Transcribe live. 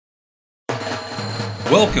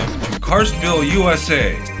Welcome to Karstville,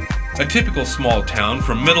 USA, a typical small town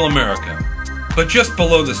from Middle America. But just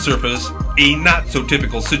below the surface, a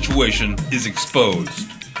not-so-typical situation is exposed.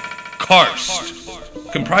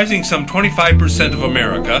 Karst. Comprising some 25% of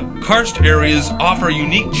America, karst areas offer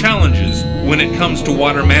unique challenges when it comes to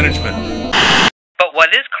water management. But what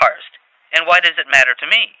is karst, and why does it matter to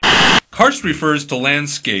me? Karst refers to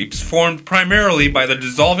landscapes formed primarily by the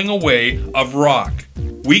dissolving away of rock.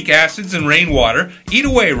 Weak acids and rainwater eat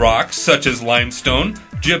away rocks such as limestone,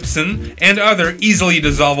 gypsum, and other easily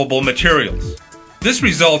dissolvable materials. This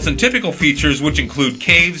results in typical features which include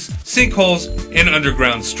caves, sinkholes, and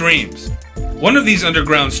underground streams. One of these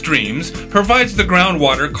underground streams provides the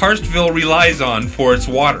groundwater Karstville relies on for its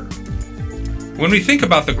water. When we think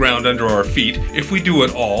about the ground under our feet, if we do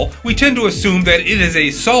at all, we tend to assume that it is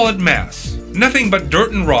a solid mass, nothing but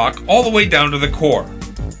dirt and rock all the way down to the core.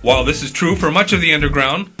 While this is true for much of the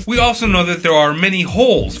underground, we also know that there are many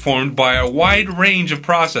holes formed by a wide range of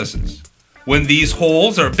processes. When these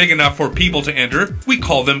holes are big enough for people to enter, we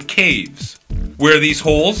call them caves. Where these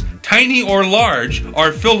holes, tiny or large,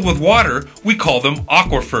 are filled with water, we call them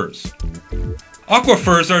aquifers.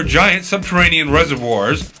 Aquifers are giant subterranean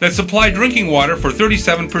reservoirs that supply drinking water for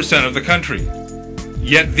 37% of the country.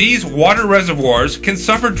 Yet these water reservoirs can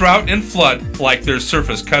suffer drought and flood like their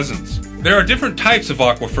surface cousins. There are different types of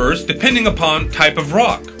aquifers depending upon type of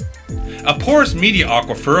rock. A porous media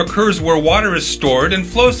aquifer occurs where water is stored and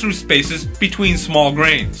flows through spaces between small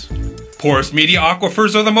grains. Porous media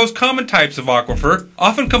aquifers are the most common types of aquifer,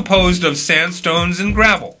 often composed of sandstones and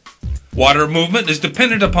gravel. Water movement is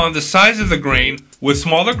dependent upon the size of the grain, with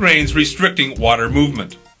smaller grains restricting water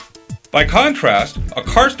movement. By contrast, a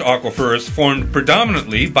karst aquifer is formed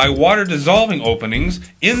predominantly by water dissolving openings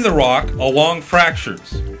in the rock along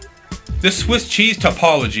fractures. This Swiss cheese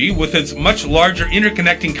topology, with its much larger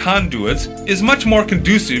interconnecting conduits, is much more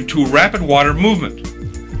conducive to rapid water movement.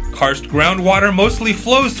 Karst groundwater mostly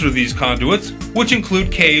flows through these conduits, which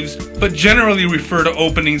include caves, but generally refer to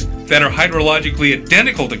openings that are hydrologically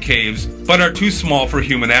identical to caves, but are too small for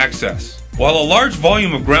human access. While a large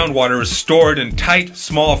volume of groundwater is stored in tight,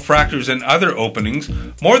 small fractures and other openings,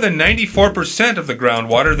 more than 94% of the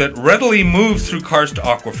groundwater that readily moves through karst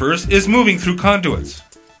aquifers is moving through conduits.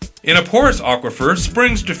 In a porous aquifer,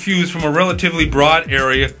 springs diffuse from a relatively broad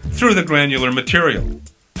area through the granular material.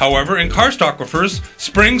 However, in karst aquifers,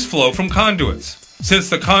 springs flow from conduits.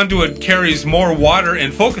 Since the conduit carries more water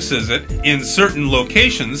and focuses it in certain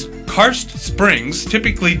locations, karst springs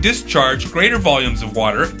typically discharge greater volumes of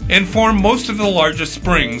water and form most of the largest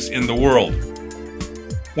springs in the world.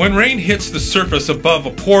 When rain hits the surface above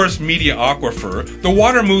a porous media aquifer, the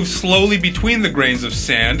water moves slowly between the grains of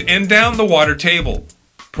sand and down the water table.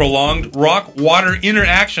 Prolonged rock-water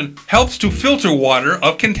interaction helps to filter water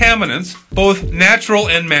of contaminants, both natural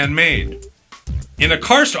and man-made. In a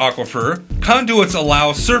karst aquifer, conduits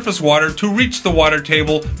allow surface water to reach the water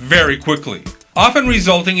table very quickly, often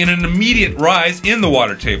resulting in an immediate rise in the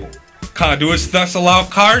water table. Conduits thus allow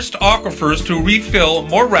karst aquifers to refill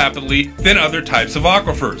more rapidly than other types of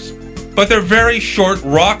aquifers. But their very short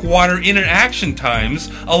rock-water interaction times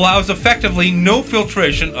allows effectively no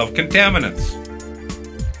filtration of contaminants.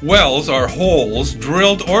 Wells are holes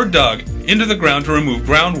drilled or dug into the ground to remove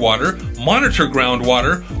groundwater, monitor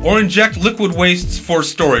groundwater, or inject liquid wastes for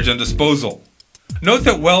storage and disposal. Note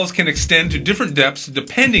that wells can extend to different depths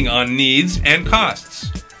depending on needs and costs.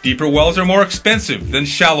 Deeper wells are more expensive than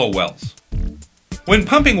shallow wells. When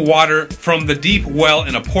pumping water from the deep well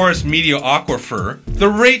in a porous media aquifer, the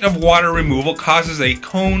rate of water removal causes a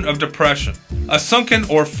cone of depression, a sunken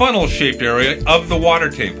or funnel-shaped area of the water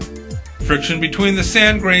table. Friction between the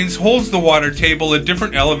sand grains holds the water table at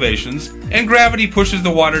different elevations, and gravity pushes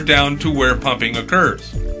the water down to where pumping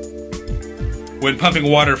occurs. When pumping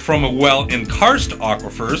water from a well in karst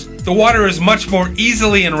aquifers, the water is much more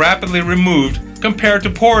easily and rapidly removed compared to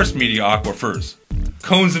porous media aquifers.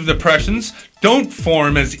 Cones of depressions don't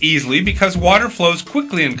form as easily because water flows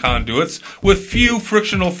quickly in conduits with few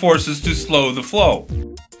frictional forces to slow the flow.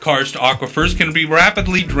 Karst aquifers can be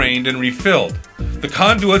rapidly drained and refilled. The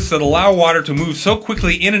conduits that allow water to move so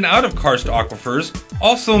quickly in and out of karst aquifers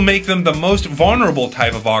also make them the most vulnerable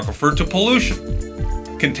type of aquifer to pollution.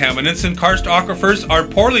 Contaminants in karst aquifers are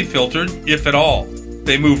poorly filtered, if at all.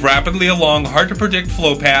 They move rapidly along hard-to-predict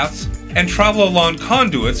flow paths and travel along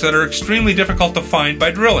conduits that are extremely difficult to find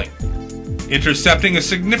by drilling. Intercepting a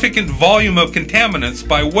significant volume of contaminants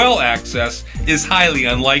by well access is highly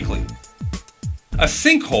unlikely. A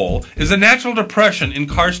sinkhole is a natural depression in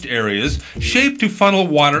karst areas shaped to funnel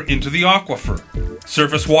water into the aquifer.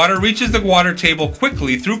 Surface water reaches the water table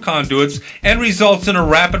quickly through conduits and results in a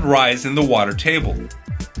rapid rise in the water table.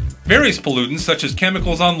 Various pollutants such as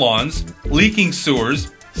chemicals on lawns, leaking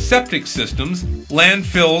sewers, septic systems,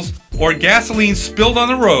 landfills, or gasoline spilled on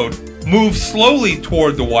the road move slowly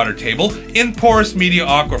toward the water table in porous media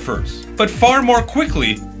aquifers, but far more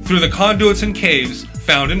quickly through the conduits and caves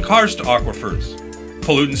found in karst aquifers.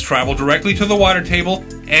 Pollutants travel directly to the water table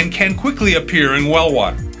and can quickly appear in well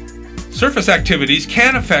water. Surface activities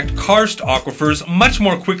can affect karst aquifers much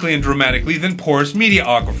more quickly and dramatically than porous media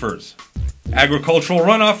aquifers. Agricultural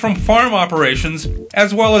runoff from farm operations,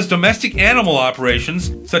 as well as domestic animal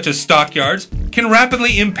operations, such as stockyards, can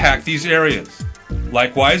rapidly impact these areas.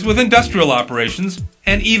 Likewise with industrial operations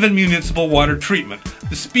and even municipal water treatment,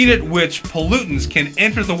 the speed at which pollutants can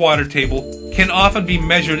enter the water table can often be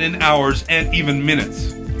measured in hours and even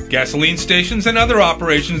minutes. Gasoline stations and other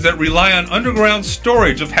operations that rely on underground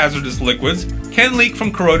storage of hazardous liquids can leak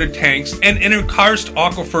from corroded tanks and enter karst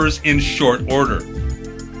aquifers in short order.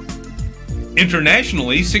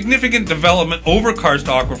 Internationally, significant development over karst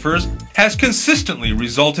aquifers has consistently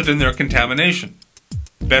resulted in their contamination.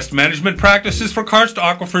 Best management practices for karst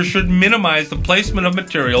aquifers should minimize the placement of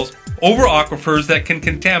materials over aquifers that can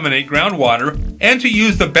contaminate groundwater and to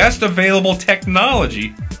use the best available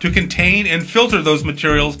technology to contain and filter those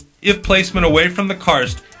materials if placement away from the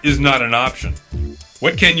karst is not an option.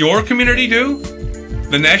 What can your community do?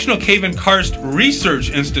 The National Cave and Karst Research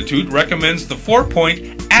Institute recommends the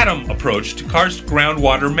 4-point ATOM approach to karst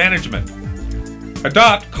groundwater management.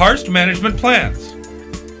 Adopt karst management plans.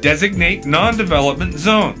 Designate non-development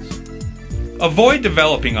zones. Avoid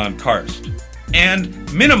developing on karst.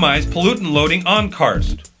 And minimize pollutant loading on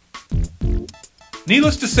karst.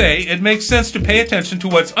 Needless to say, it makes sense to pay attention to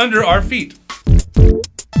what's under our feet.